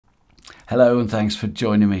Hello and thanks for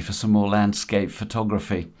joining me for some more landscape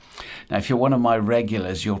photography. Now if you're one of my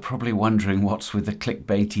regulars, you're probably wondering what's with the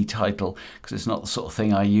clickbaity title, because it's not the sort of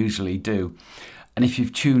thing I usually do. And if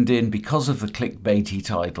you've tuned in because of the clickbaity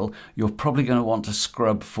title, you're probably going to want to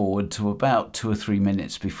scrub forward to about 2 or 3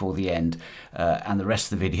 minutes before the end, and the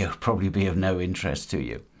rest of the video will probably be of no interest to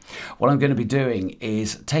you. What I'm going to be doing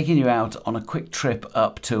is taking you out on a quick trip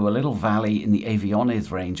up to a little valley in the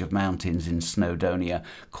Avionydd range of mountains in Snowdonia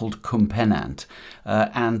called Cwm Pennant,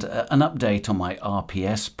 and an update on my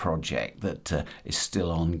RPS project that is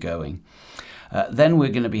still ongoing. Then we're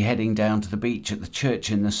going to be heading down to the beach at the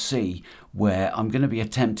Church in the Sea, where I'm going to be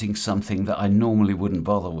attempting something that I normally wouldn't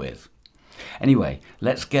bother with. Anyway,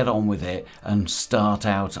 let's get on with it and start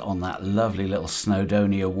out on that lovely little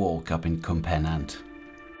Snowdonia walk up in Cwm Pennant.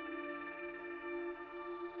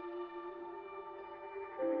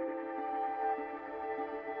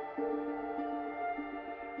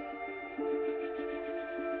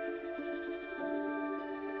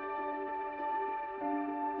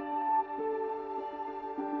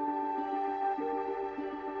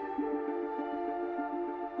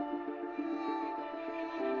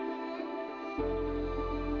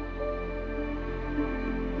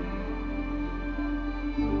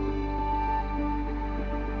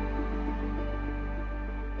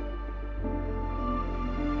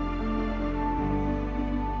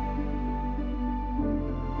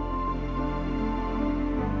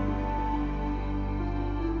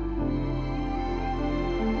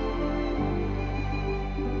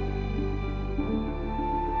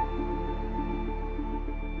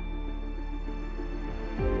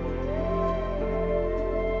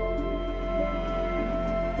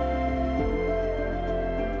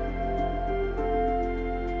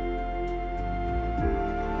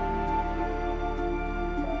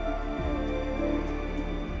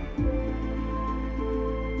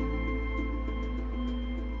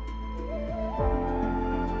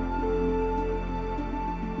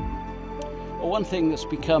 One thing that's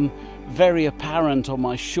become very apparent on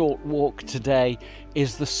my short walk today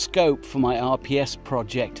is the scope for my RPS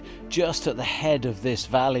project just at the head of this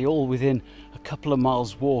valley, all within a couple of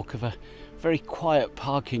miles walk of a very quiet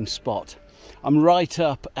parking spot. I'm right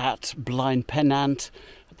up at Blaen Pennant,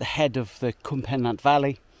 at the head of the Cwm Pennant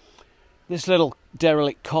Valley. This little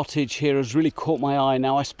derelict cottage here has really caught my eye.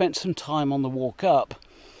 Now, I spent some time on the walk up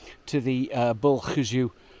to the Bwlch as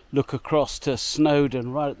you look across to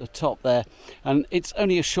Snowdon right at the top there, and it's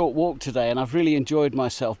only a short walk today and I've really enjoyed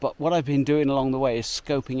myself, but what I've been doing along the way is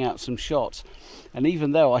scoping out some shots, and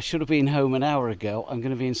even though I should have been home an hour ago, I'm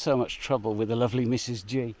going to be in so much trouble with the lovely Mrs.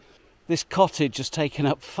 G. This cottage has taken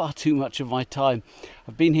up far too much of my time.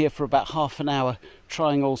 I've been here for about half an hour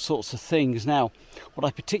trying all sorts of things. Now, what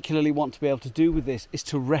I particularly want to be able to do with this is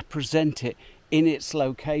to represent it in its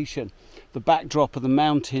location. The backdrop of the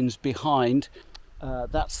mountains behind,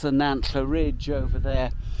 that's the Nantlle Ridge over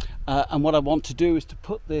there, and what I want to do is to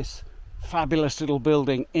put this fabulous little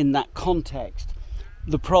building in that context.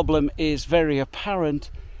 The problem is very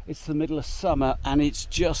apparent. It's the middle of summer and it's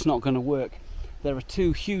just not going to work. There are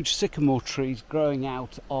 2 huge sycamore trees growing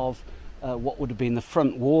out of what would have been the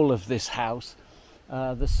front wall of this house.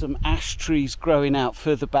 There's some ash trees growing out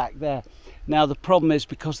further back there. Now the problem is,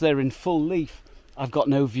 because they're in full leaf, I've got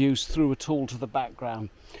no views through at all to the background.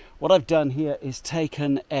 What I've done here is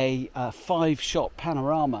taken a 5-shot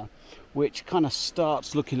panorama, which kind of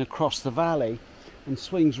starts looking across the valley and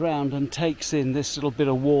swings round and takes in this little bit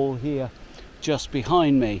of wall here just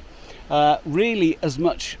behind me. Really as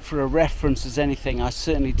much for a reference as anything. I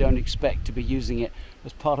certainly don't expect to be using it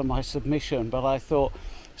as part of my submission, but I thought,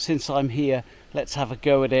 since I'm here, let's have a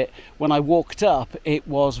go at it. When I walked up, it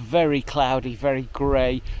was very cloudy, very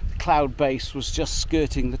grey. The cloud base was just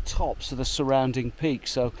skirting the tops of the surrounding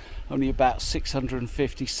peaks, so only about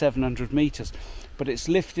 650, 700 meters. But it's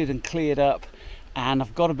lifted and cleared up, and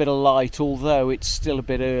I've got a bit of light, although it's still a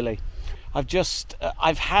bit early.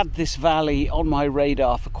 I've had this valley on my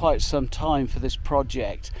radar for quite some time for this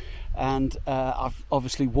project, and I've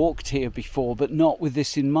obviously walked here before, but not with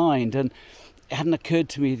this in mind. And it hadn't occurred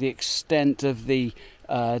to me the extent of the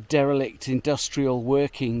derelict industrial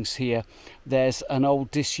workings here. There's an old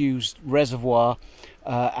disused reservoir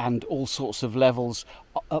and all sorts of levels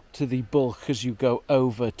up to the Bwlch as you go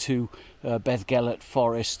over to Beddgelert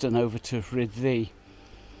Forest and over to Rhydd.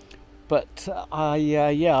 But I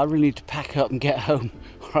really need to pack up and get home,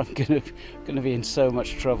 or I'm gonna be in so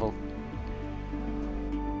much trouble.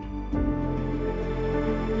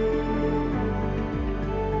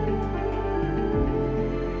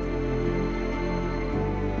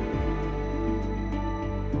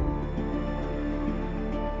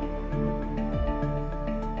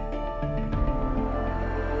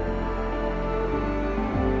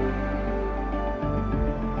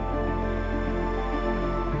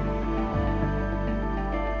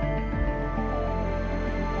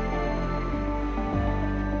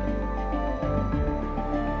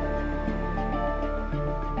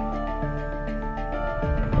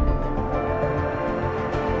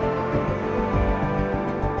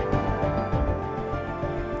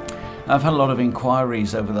 I've had a lot of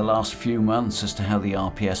inquiries over the last few months as to how the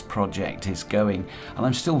RPS project is going, and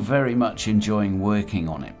I'm still very much enjoying working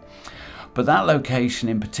on it. But that location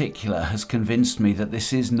in particular has convinced me that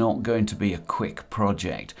this is not going to be a quick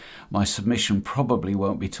project. My submission probably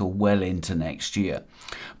won't be till well into next year,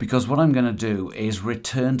 because what I'm going to do is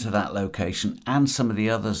return to that location and some of the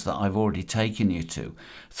others that I've already taken you to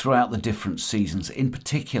throughout the different seasons, in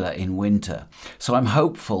particular in winter. So I'm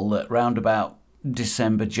hopeful that round about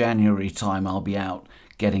December, January time I'll be out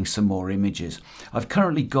getting some more images. I've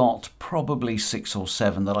currently got probably 6 or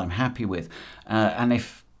 7 that I'm happy with, and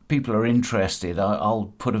if people are interested,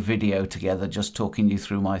 I'll put a video together just talking you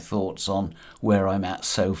through my thoughts on where I'm at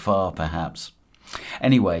so far, perhaps.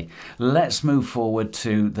 Anyway, let's move forward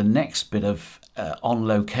to the next bit of on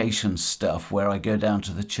location stuff, where I go down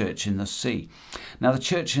to the church in the sea. Now, the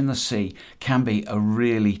church in the sea can be a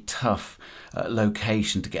really tough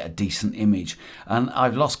location to get a decent image, and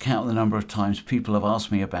I've lost count of the number of times people have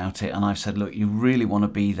asked me about it, and I've said, look, you really want to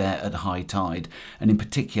be there at high tide, and in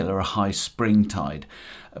particular a high spring tide,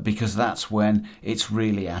 because that's when it's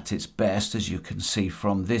really at its best, as you can see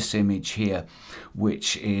from this image here,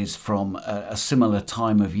 which is from a similar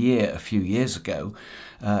time of year a few years ago,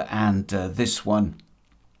 and this one,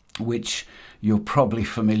 which you're probably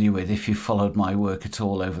familiar with if you followed my work at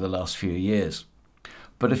all over the last few years.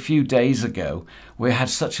 But a few days ago, we had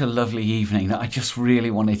such a lovely evening that I just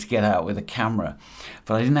really wanted to get out with a camera,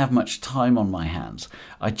 but I didn't have much time on my hands.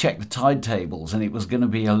 I checked the tide tables and it was going to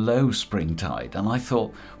be a low spring tide, and I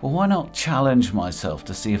thought, well, why not challenge myself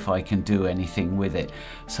to see if I can do anything with it?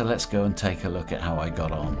 So let's go and take a look at how I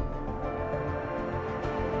got on.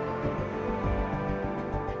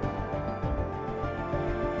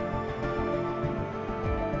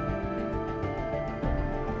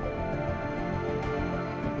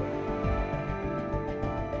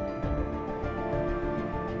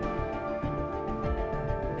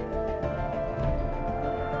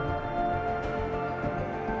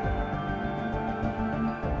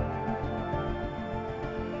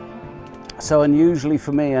 So unusually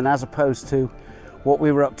for me, and as opposed to what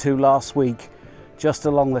we were up to last week just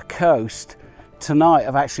along the coast, tonight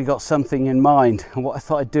I've actually got something in mind, and what I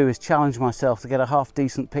thought I'd do is challenge myself to get a half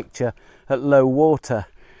decent picture at low water.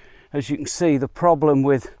 As you can see, the problem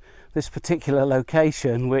with this particular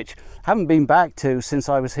location, which I haven't been back to since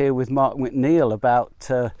I was here with Mark McNeil about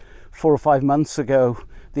 4 or 5 months ago,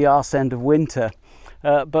 the arse end of winter,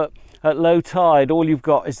 but at low tide all you've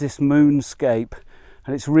got is this moonscape,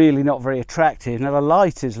 and it's really not very attractive. Now, the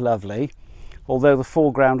light is lovely, although the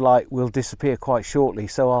foreground light will disappear quite shortly,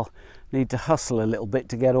 so I'll need to hustle a little bit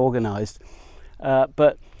to get organised.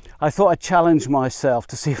 But I thought I'd challenge myself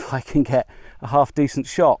to see if I can get a half decent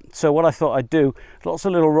shot. So what I thought I'd do, lots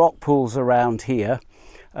of little rock pools around here,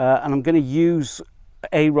 and I'm going to use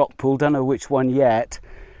a rock pool, don't know which one yet,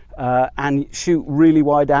 and shoot really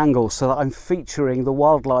wide angles so that I'm featuring the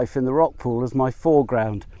wildlife in the rock pool as my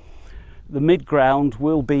foreground. The midground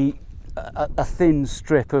will be a thin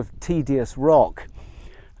strip of tedious rock,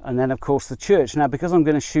 and then of course the church. Now, because I'm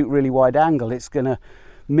going to shoot really wide angle, it's going to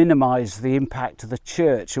minimize the impact of the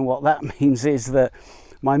church, and what that means is that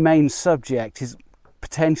my main subject is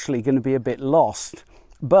potentially going to be a bit lost.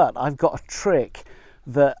 But I've got a trick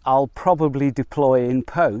that I'll probably deploy in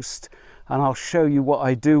post, and I'll show you what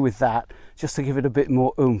I do with that just to give it a bit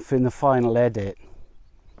more oomph in the final edit.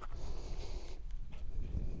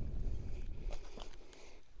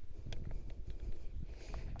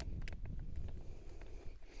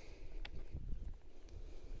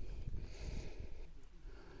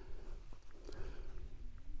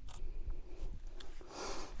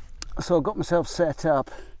 So I've got myself set up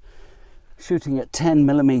shooting at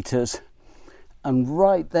 10mm, and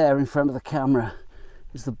right there in front of the camera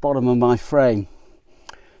is the bottom of my frame.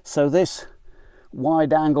 So this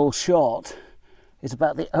wide angle shot is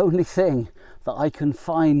about the only thing that I can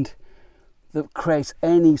find that creates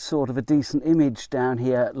any sort of a decent image down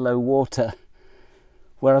here at low water,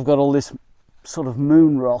 where I've got all this sort of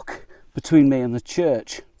moon rock between me and the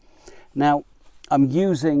church. Now, I'm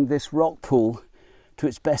using this rock pool to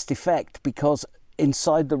its best effect, because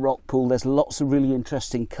inside the rock pool there's lots of really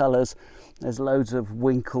interesting colours. There's loads of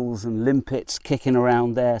winkles and limpets kicking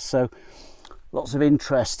around there, so lots of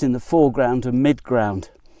interest in the foreground and midground.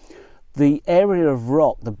 The area of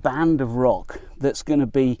rock, the band of rock that's going to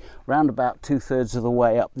be around about 2/3 of the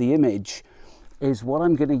way up the image, is what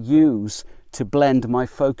I'm going to use to blend my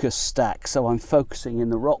focus stack. So I'm focusing in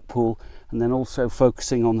the rock pool and then also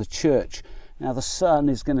focusing on the church. Now, the sun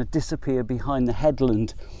is going to disappear behind the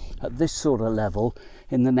headland at this sort of level.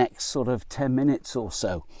 in the next sort of 10 minutes or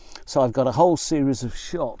so. So I've got a whole series of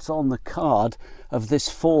shots on the card of this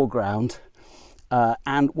foreground,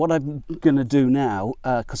 and what I'm going to do now,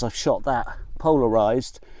 because I've shot that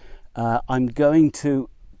polarized, I'm going to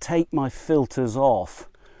take my filters off.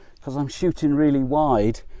 Because I'm shooting really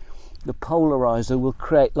wide, the polarizer will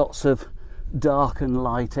create lots of dark and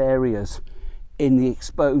light areas in the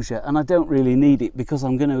exposure, and I don't really need it because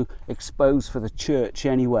I'm going to expose for the church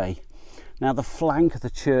anyway. Now the flank of the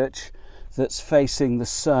church that's facing the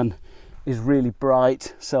sun is really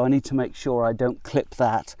bright, so I need to make sure I don't clip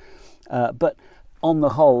that, but on the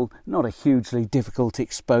whole, not a hugely difficult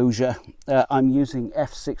exposure. I'm using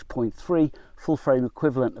f6.3, full frame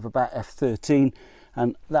equivalent of about f13,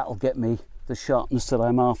 and that'll get me the sharpness that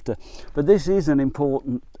I'm after. But this is an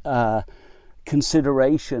important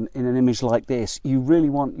consideration in an image like this. You really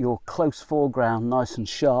want your close foreground nice and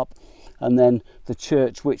sharp, and then the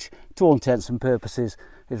church, which to all intents and purposes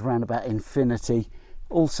is round about infinity,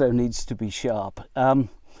 also needs to be sharp.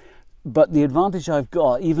 But the advantage I've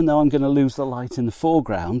got, even though I'm going to lose the light in the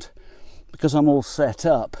foreground, because I'm all set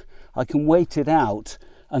up, I can wait it out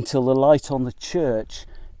until the light on the church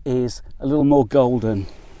is a little more golden.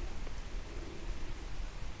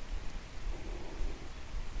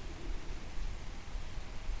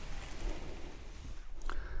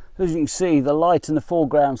 As you can see, the light in the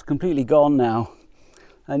foreground's completely gone now,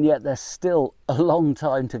 and yet there's still a long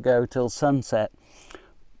time to go till sunset.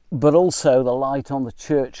 But also the light on the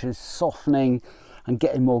church is softening and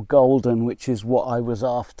getting more golden, which is what I was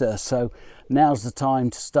after. So now's the time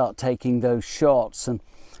to start taking those shots, and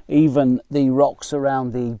even the rocks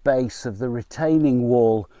around the base of the retaining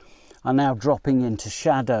wall are now dropping into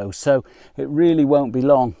shadow, so it really won't be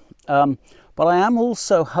long. But I am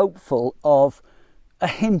also hopeful of a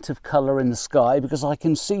hint of colour in the sky, because I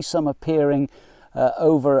can see some appearing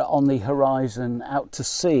over on the horizon out to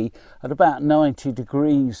sea at about 90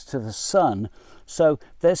 degrees to the sun. So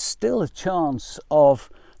there's still a chance of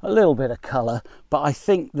a little bit of colour, but I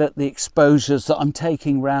think that the exposures that I'm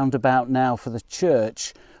taking round about now for the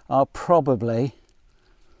church are probably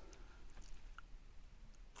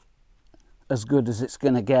as good as it's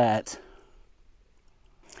going to get.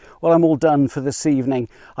 Well, I'm all done for this evening.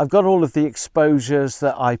 I've got all of the exposures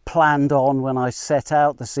that I planned on when I set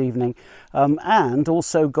out this evening, and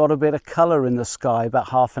also got a bit of colour in the sky about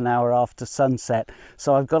half an hour after sunset.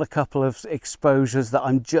 So I've got a couple of exposures that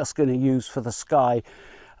I'm just going to use for the sky.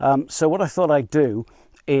 So what I thought I'd do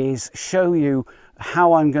is show you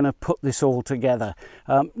how I'm going to put this all together.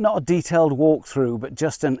 Not a detailed walkthrough, but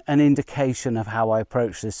just an indication of how I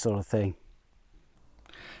approach this sort of thing.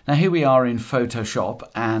 Now here we are in Photoshop,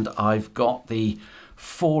 and I've got the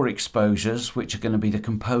 4 exposures, which are going to be the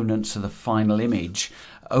components of the final image,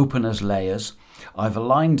 open as layers. I've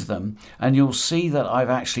aligned them, and you'll see that I've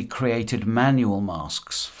actually created manual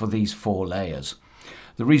masks for these 4 layers.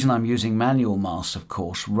 The reason I'm using manual masks, of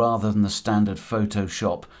course, rather than the standard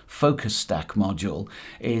Photoshop focus stack module,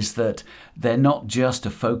 is that they're not just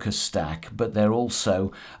a focus stack, but they're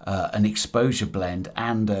also an exposure blend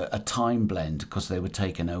and a time blend, because they were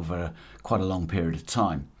taken over quite a long period of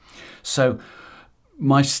time. So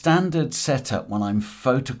my standard setup when I'm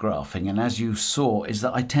photographing, and as you saw, is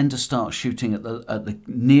that I tend to start shooting at the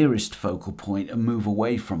nearest focal point and move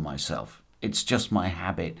away from myself. It's just my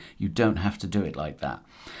habit. You don't have to do it like that.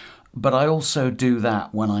 But I also do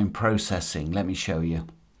that when I'm processing. Let me show you.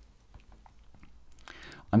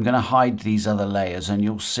 I'm going to hide these other layers, and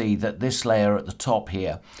you'll see that this layer at the top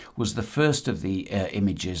here was the first of the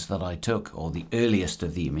images that I took, or the earliest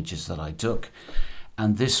of the images that I took.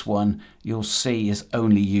 And this one, you'll see, is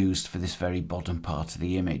only used for this very bottom part of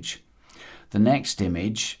the image. The next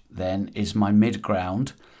image then is my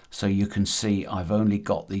midground. So you can see I've only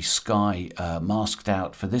got the sky masked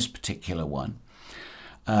out for this particular one.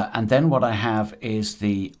 And then what I have is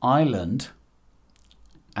the island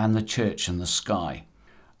and the church and the sky.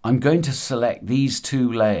 I'm going to select these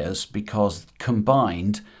 2 layers because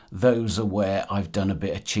combined, those are where I've done a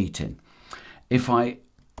bit of cheating. If I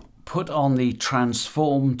put on the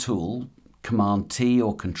transform tool, Command T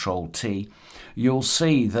or Control T, you'll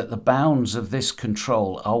see that the bounds of this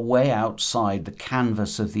control are way outside the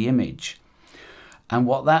canvas of the image. And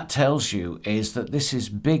what that tells you is that this is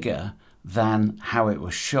bigger than how it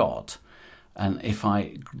was shot. And if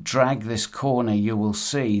I drag this corner, you will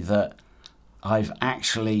see that I've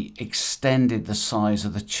actually extended the size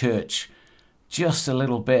of the church just a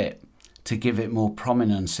little bit to give it more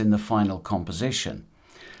prominence in the final composition.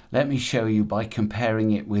 Let me show you by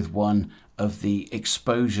comparing it with one of the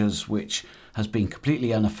exposures which has been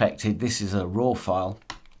completely unaffected. This is a raw file,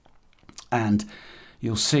 and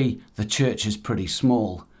you'll see the church is pretty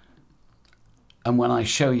small. And when I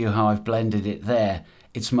show you how I've blended it there,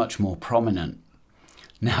 it's much more prominent.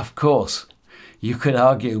 Now, of course, you could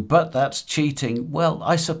argue, but that's cheating. Well,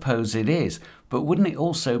 I suppose it is. But wouldn't it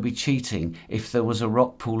also be cheating if there was a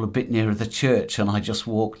rock pool a bit nearer the church and I just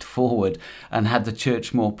walked forward and had the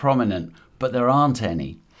church more prominent? But there aren't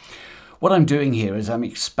any. What I'm doing here is I'm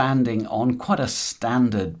expanding on quite a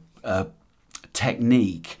standard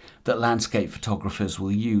technique that landscape photographers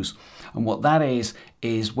will use. And what that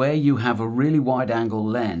is where you have a really wide angle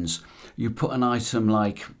lens, you put an item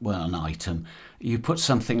like, you put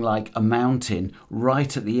something like a mountain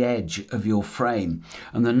right at the edge of your frame,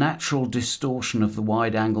 and the natural distortion of the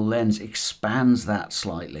wide angle lens expands that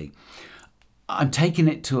slightly. I'm taking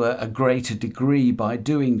it to a greater degree by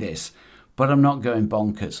doing this, but I'm not going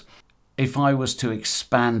bonkers. If I was to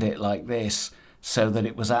expand it like this so that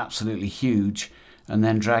it was absolutely huge, and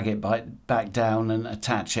then drag it back down and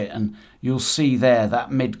attach it, and you'll see there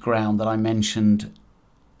that mid-ground that I mentioned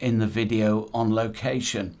in the video on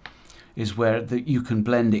location is where you can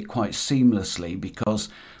blend it quite seamlessly because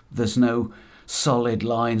there's no solid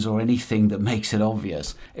lines or anything that makes it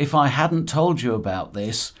obvious. If I hadn't told you about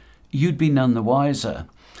this, you'd be none the wiser.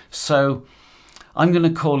 So I'm going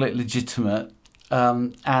to call it legitimate,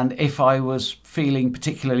 and if I was feeling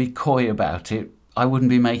particularly coy about it, I wouldn't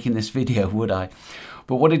be making this video, would I?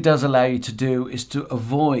 But what it does allow you to do is to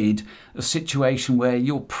avoid a situation where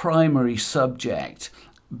your primary subject,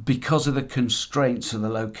 because of the constraints of the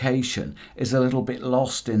location, is a little bit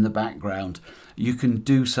lost in the background. You can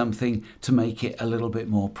do something to make it a little bit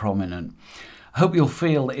more prominent. I hope you'll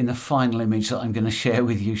feel in the final image that I'm going to share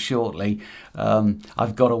with you shortly.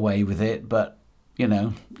 I've got away with it, but you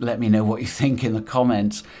know, let me know what you think in the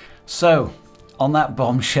comments. So on that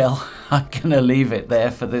bombshell, I'm going to leave it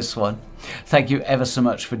there for this one. Thank you ever so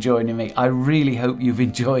much for joining me. I really hope you've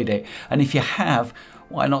enjoyed it. And if you have,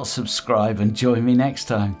 why not subscribe and join me next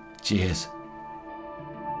time? Cheers.